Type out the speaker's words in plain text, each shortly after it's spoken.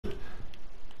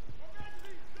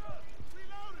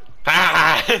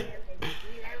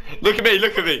Look at me,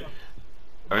 look at me.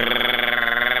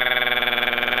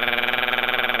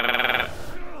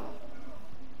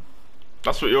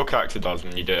 That's what your character does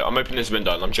when you do it. I'm opening this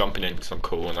window and I'm jumping in because I'm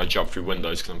cool, and I jump through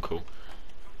windows because I'm cool.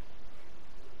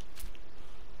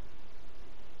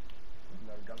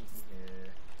 No guns in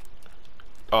here.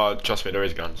 Oh, trust me, there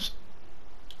is guns.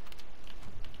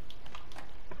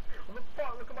 What the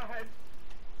fuck? Look at my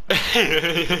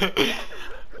head.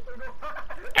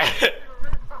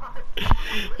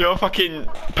 You're fucking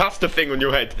pasta thing on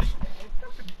your head.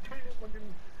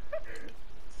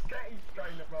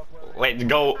 Wait,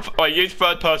 go. Oh, use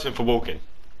third person for walking.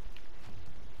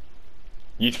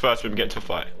 Use first when we get to a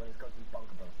fight.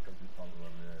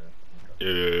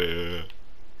 Yeah.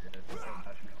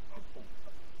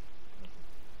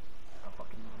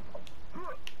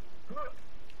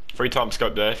 3 times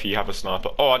scope there if you have a sniper.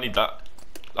 Oh, I need that.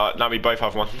 Now we both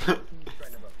have one.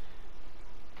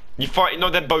 You fight, you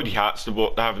know them Bodhi hats they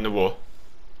have in the war?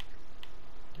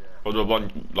 Or the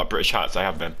one, like British hats, they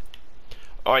have them.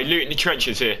 Alright, loot in the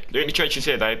trenches here. Loot in the trenches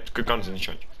here, they have good guns in the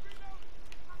trench.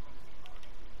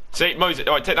 See, Moses,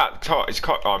 alright, take that car, it's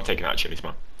car. Oh, I'm taking that actually, it's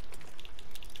mine.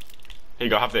 Here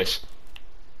you go, have this.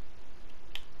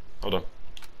 Hold on.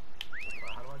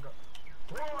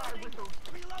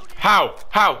 How?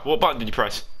 How? What button did you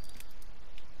press?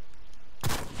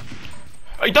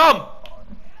 Are you dumb?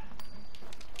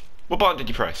 What button did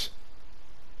you press?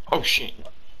 Oh shit.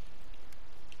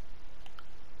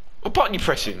 What button are you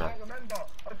pressing, man?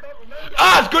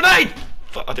 Ah, it's grenade!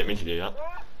 Fuck, I didn't mean to do that.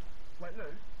 Wait, no.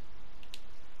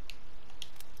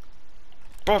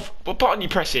 Bruv, what button are you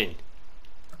pressing?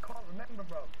 I can't remember,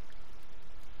 bro.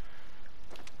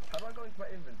 How do I go into my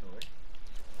inventory?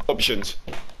 Options.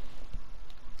 Oh,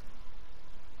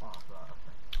 right.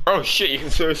 Oh shit, you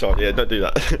can suicide. Yeah, don't do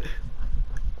that. How do I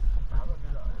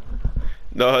do that?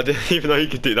 No, I didn't even know you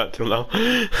could do that till now.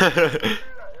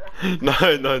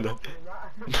 No, no, no.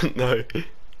 No.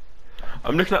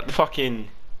 I'm looking at the fucking...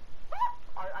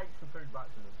 I ate some food back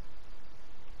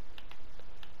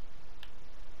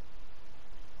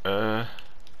to them.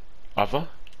 Other?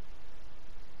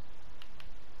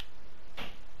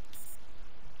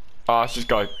 Ah, let's just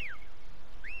go.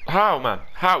 How, man?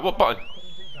 How? What button?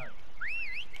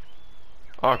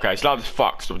 Okay, it's loud as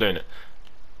fuck, stop doing it.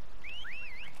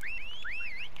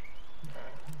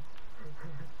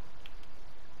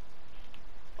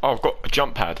 Oh, I've got a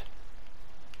jump pad.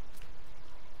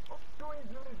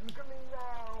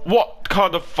 What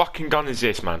kind of fucking gun is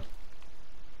this, man?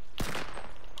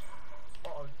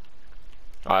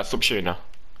 Alright, stop shooting now.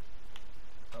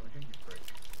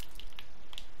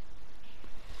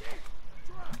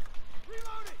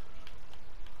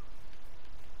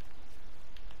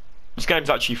 This game's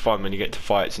actually fun when you get to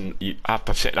fights and you have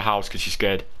to sit in the house because you're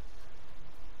scared.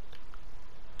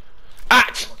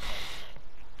 Act!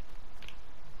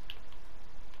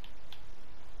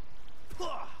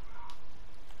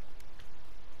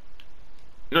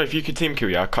 You know, if you could team kill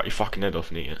you, I'd cut your fucking head off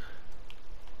and eat it.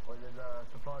 Well, there's a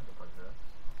supply depot there.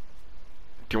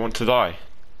 Do you want to die?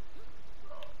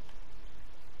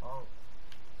 Oh.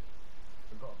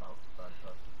 Forgot about third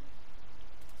person.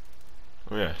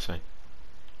 Oh yeah, same.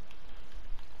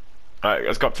 Alright,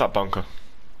 let's go up to that bunker.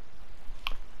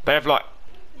 They have like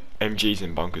MGs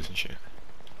in bunkers and shit.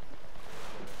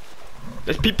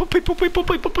 There's people.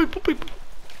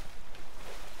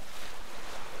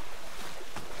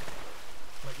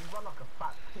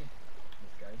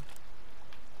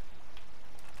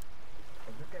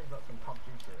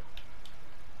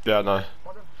 Yeah, I know.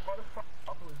 Why the fuck? I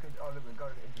thought it was going to. Oh, look, we're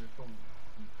going into the storm.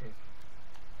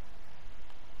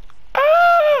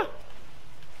 Ah!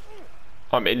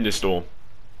 I'm in the storm.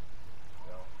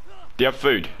 Yeah. Do you have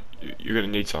food? You're gonna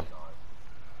need some. No.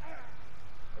 I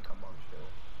think I'm on still.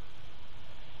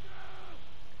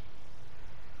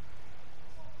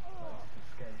 Like, this is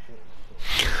scary shit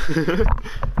in the storm.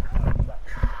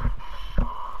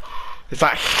 It's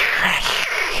like.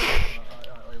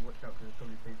 Watch out, because there's so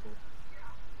many people.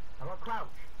 How do I crouch?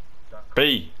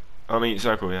 B. I mean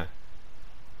circle, yeah.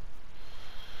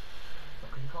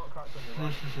 Because you can't crouch on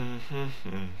your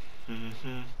right.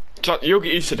 So you'll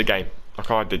get used to the game.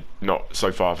 Like I did not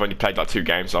so far. I've only played like 2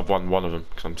 games. I've won 1 of them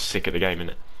because I'm sick of the game,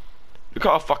 innit? Look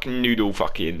at our fucking noodle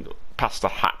fucking pasta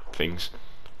hat things.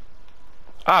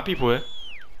 Ah, people here.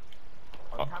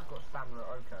 Oh, you have got stamina,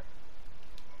 okay.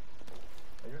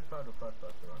 Are you in third or first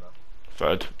person right now?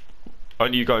 Third.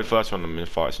 Only you go first when I'm in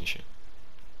fights and shit.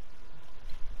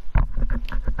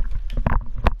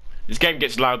 This game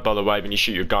gets loud, by the way, when you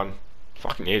shoot your gun.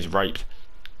 Fucking ears raped.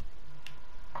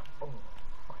 Oh,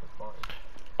 fucking fine.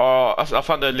 Oh, I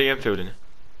found a Lee Enfield in it.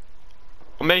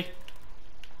 On me.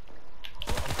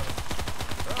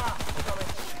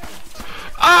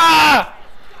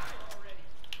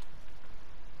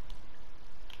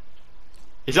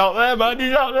 He's out there, man.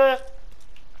 He's out there.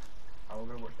 I'm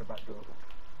gonna watch the back door.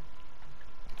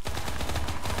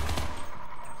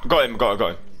 Got him. Got him. You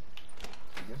good?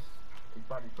 He's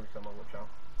badly through someone, watch out.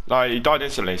 No, he died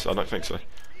instantly, so I don't think so.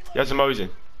 He has a Mosin.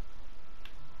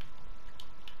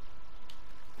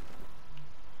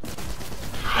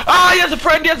 Ah, he has a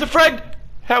friend. He has a friend.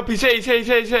 Help! He's here. He's here. He's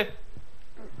here. He's here.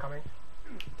 Coming.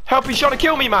 Help! He's trying to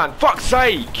kill me, man. Fuck's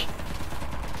sake. There's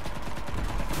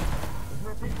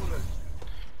more people, Luke.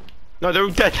 No, they're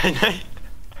all dead, ain't they?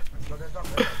 No, there's not.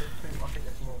 There's two. I think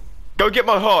there's more. Go get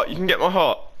my heart. You can get my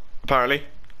heart. Apparently.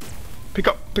 Pick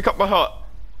up my heart.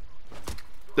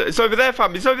 It's over there,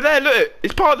 fam. It's over there. Look,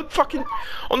 it's part of the fucking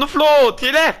on the floor to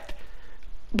your left.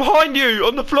 Behind you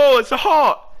on the floor. It's a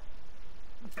heart.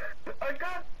 I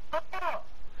got. Ah!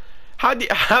 How do you,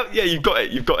 yeah, you've got it.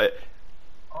 You've got it.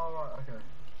 Oh right, okay.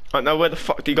 Right now, where the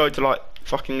fuck do you go to like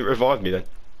fucking revive me then?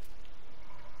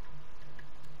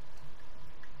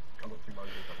 I've got two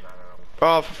Moses up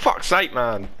now. Oh, for fuck's sake,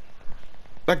 man.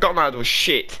 That gun mad was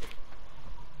shit.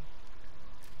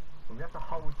 Well, we have to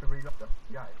hold to reload the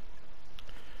game.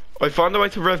 I find a way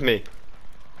to rev me.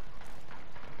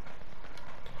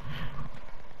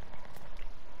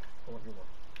 What do you want?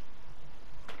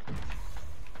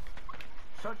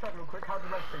 Search that real quick. How do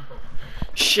red people?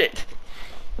 Shit.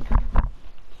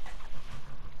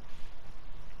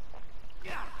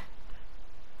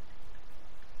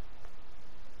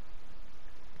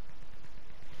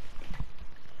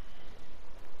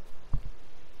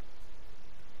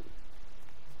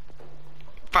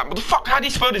 Fuck, what the fuck? How do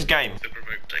you spell this game? The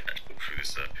remote detachable through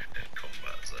this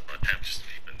combat. So I am just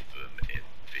even them in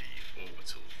the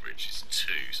orbital bridges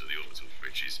too. So the orbital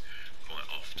bridges quite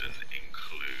often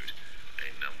include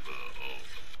a number of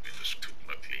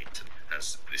remotely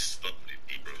has this lovely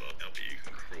deeper of help you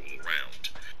can crawl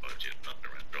around. But you're not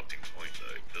around dropping point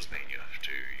though. It does mean you have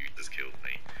to use this killed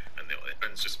me. And the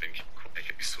friend's just been quite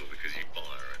useful because you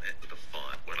fire in it with the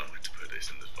fire. When I like to put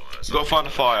this in the fire. You gotta find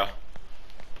a fire.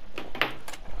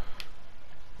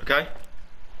 Okay?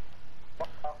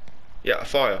 Yeah, a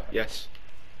fire, yes.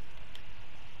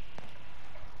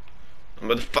 And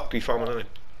where the fuck do you find one of them?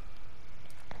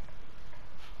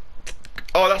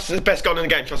 Oh, that's the best gun in the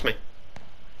game, trust me.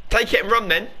 Take it and run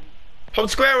then.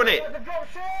 Hold square on it.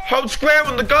 Hold square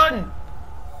on the gun.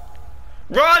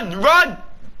 Run, run.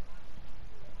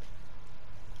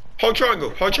 Hold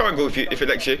triangle if it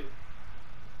lets you.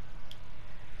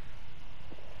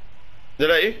 Did it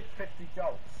let you? 50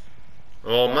 jolts.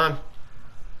 Oh man.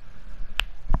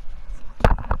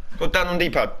 Go down on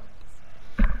D-pad.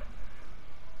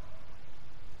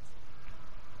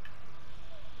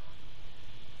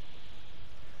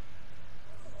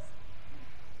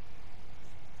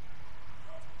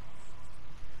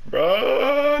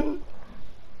 Run!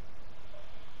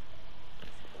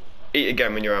 Eat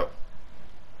again when you're out.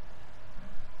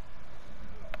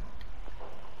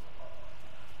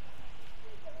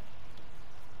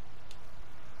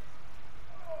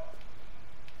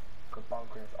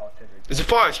 There's a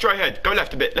fire straight ahead. Go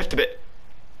left a bit, left a bit.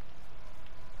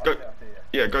 Go.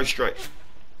 Yeah, go straight.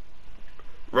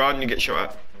 Run, you get shot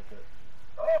at.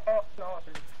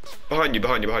 Behind you.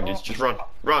 Just run.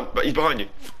 Run, but he's behind you.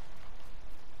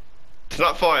 To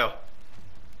that fire.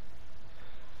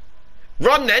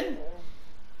 Run then!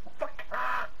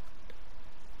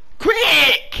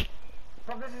 Quick!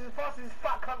 Bro, this is as fast as this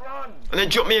fat can't run! And then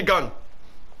drop me a gun.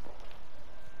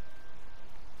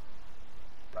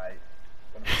 Right.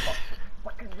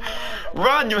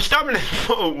 Run, your stamina's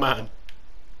full, man.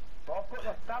 Bro, I've got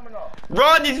no stamina.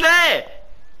 Run, he's there!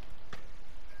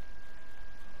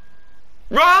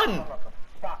 Run! I'm like a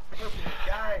fat fucking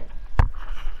gang.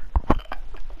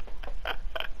 I'm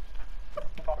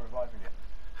reviving you.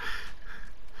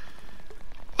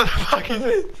 What the fuck is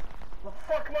this? What the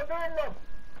fuck am I doing, bro?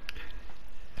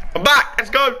 I'm back, let's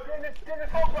go! Do this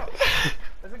whole, bro.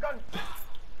 There's a gun.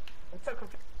 I'm so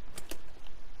confused.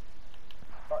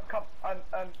 Right, come,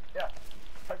 yeah.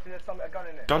 Hopefully there's a gun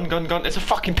in there. Gun. It's a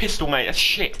fucking pistol, mate. That's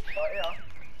shit. Right, yeah.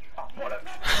 Ah,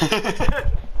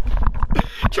 bollocks.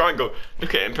 Triangle.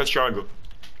 Look at him, press triangle.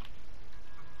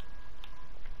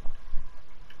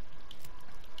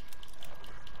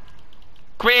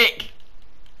 Quick!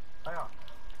 Oh, yeah.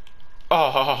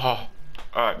 Oh.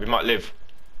 Alright, we might live.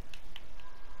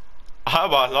 How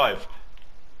about alive?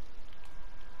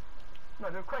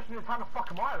 No, the question is how the fuck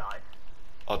am I alive?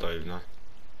 I don't even know.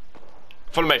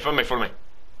 Follow me.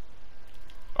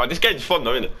 Alright, this game's fun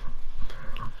though, isn't it?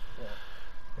 Yeah.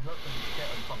 It's not because you get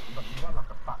on top, but you run like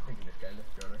a fat pig in this game,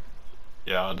 let's be honest.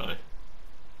 Yeah, I know.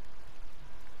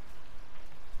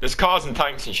 There's cars and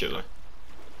tanks and shit though.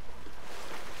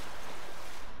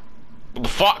 What the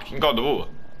fuck? You can go in the water.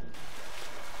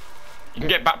 You can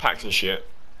get backpacks and shit.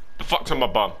 The fuck's on my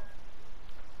bum?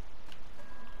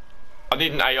 I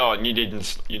need an AR and you need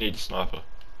a sniper.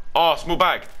 Oh, small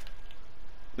bag.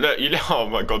 Look, oh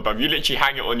my god, bruv, you literally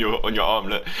hang it on your arm,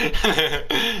 look. Yeah,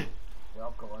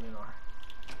 I've got one in.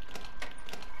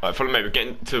 Alright, follow me, we're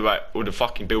getting to where all the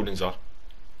fucking buildings are.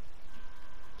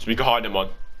 So we can hide them on.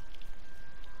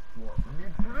 What? You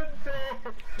didn't say.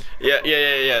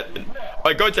 Yeah.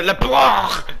 I go to Le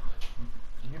Bloc!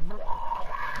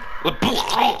 Le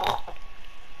Bloc!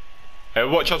 Hey,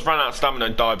 watch us run out of stamina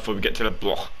and die before we get to Le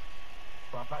Bloc.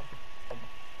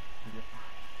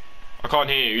 I can't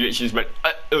hear you, you literally just went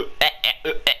Yeah, see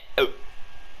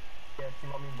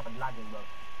what I mean by lagging, bro.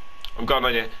 I'm going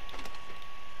on here.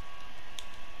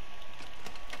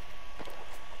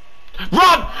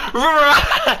 Run! Run!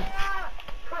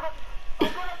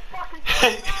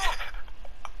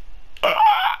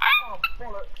 Oh,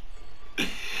 bollocks.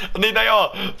 I need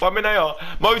AR. Find me an AR.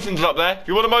 Mosin's up there. If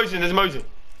you want a Mosin, there's a Mosin.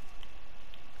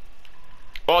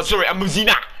 Oh, sorry, a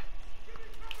Mosina.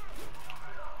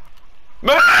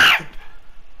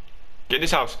 Get in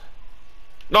this house.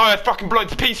 No, it's fucking blown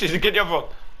to pieces and get the other one.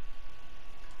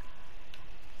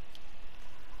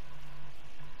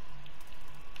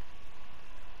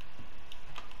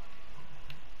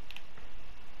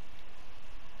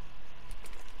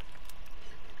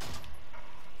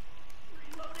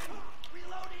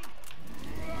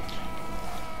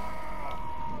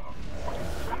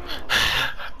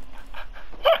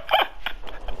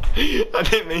 I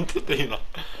didn't mean to do that.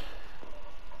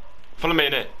 Follow me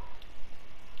in here.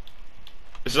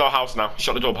 This is our house now.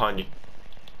 Shut the door behind you.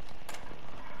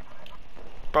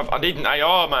 Bruv, I need an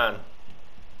AR, man.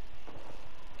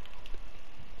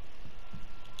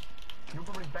 You're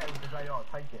probably better with this AR,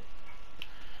 take it.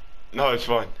 No, it's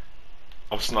fine.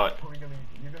 I'll snipe.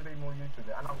 You're gonna be more used to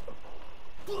it. And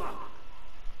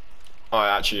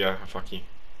Alright, actually, yeah, fuck you.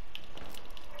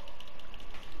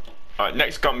 Alright,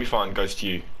 next gun we find goes to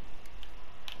you.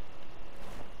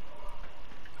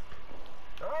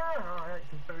 Alright,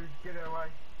 so get it away.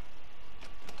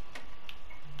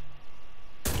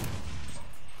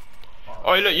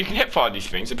 Oh, look, you can hip fire these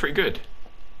things. They're pretty good.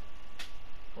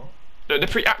 What? Look, they're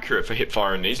pretty accurate for hip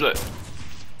firing these. Look,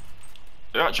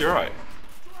 they're actually alright. I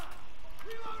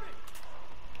feel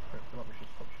like we should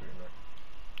stop shooting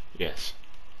though. Yes.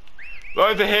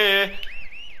 Over here.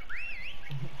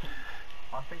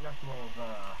 I think that's more of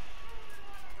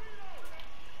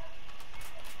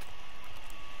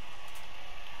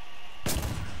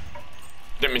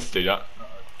Didn't mean to do that.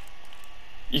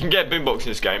 You can get a boombox in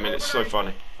this game, and it's so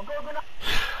funny. I've got a grenade.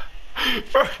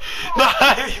 No.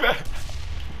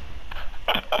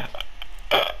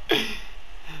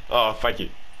 Oh, thank you.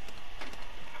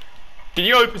 Did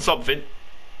you open something?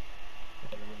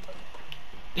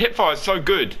 Hipfire is so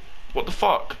good. What the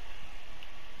fuck?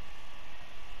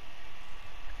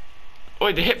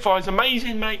 Oi, the hipfire is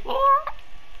amazing, mate.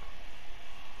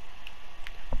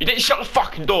 You didn't shut the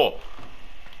fucking door.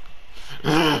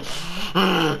 Wanna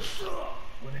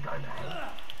go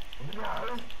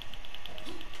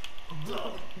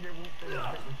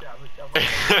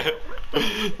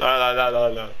now?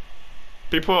 No.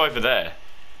 People are over there.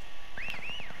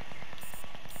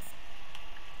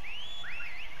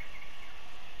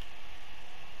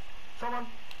 Someone.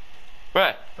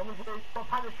 Where? Someone's got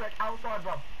panic strike outside,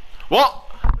 bro. What?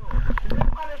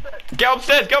 Panic strike. Get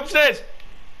upstairs, get upstairs!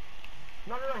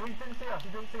 No, he didn't see us, he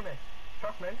didn't see me.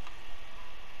 Trust me.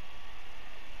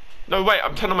 No, wait,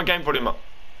 I'm turning my game volume up.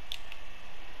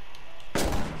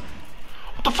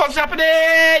 What the fuck's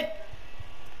happening?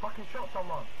 Fucking shot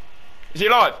someone. Is he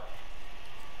alive?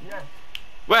 Yes.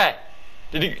 Where?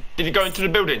 Did he go into the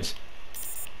buildings?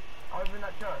 Over in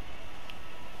that church.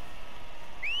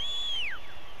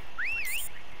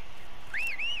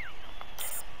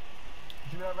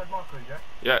 Do you know that red marker is, yeah?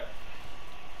 Yeah.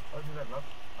 Over there, bro.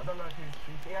 I don't know if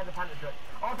he had a panic strike.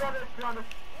 Oh, behind us.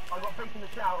 I got beat in the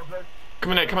shower, bro.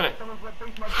 Come in here, come in here. Someone's got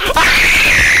beat my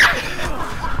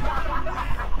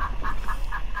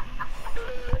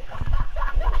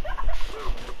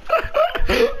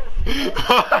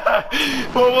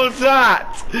What was that?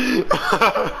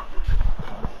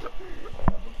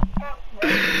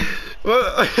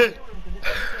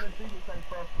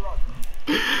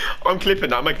 I'm clipping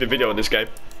that, I'm making a video on this game.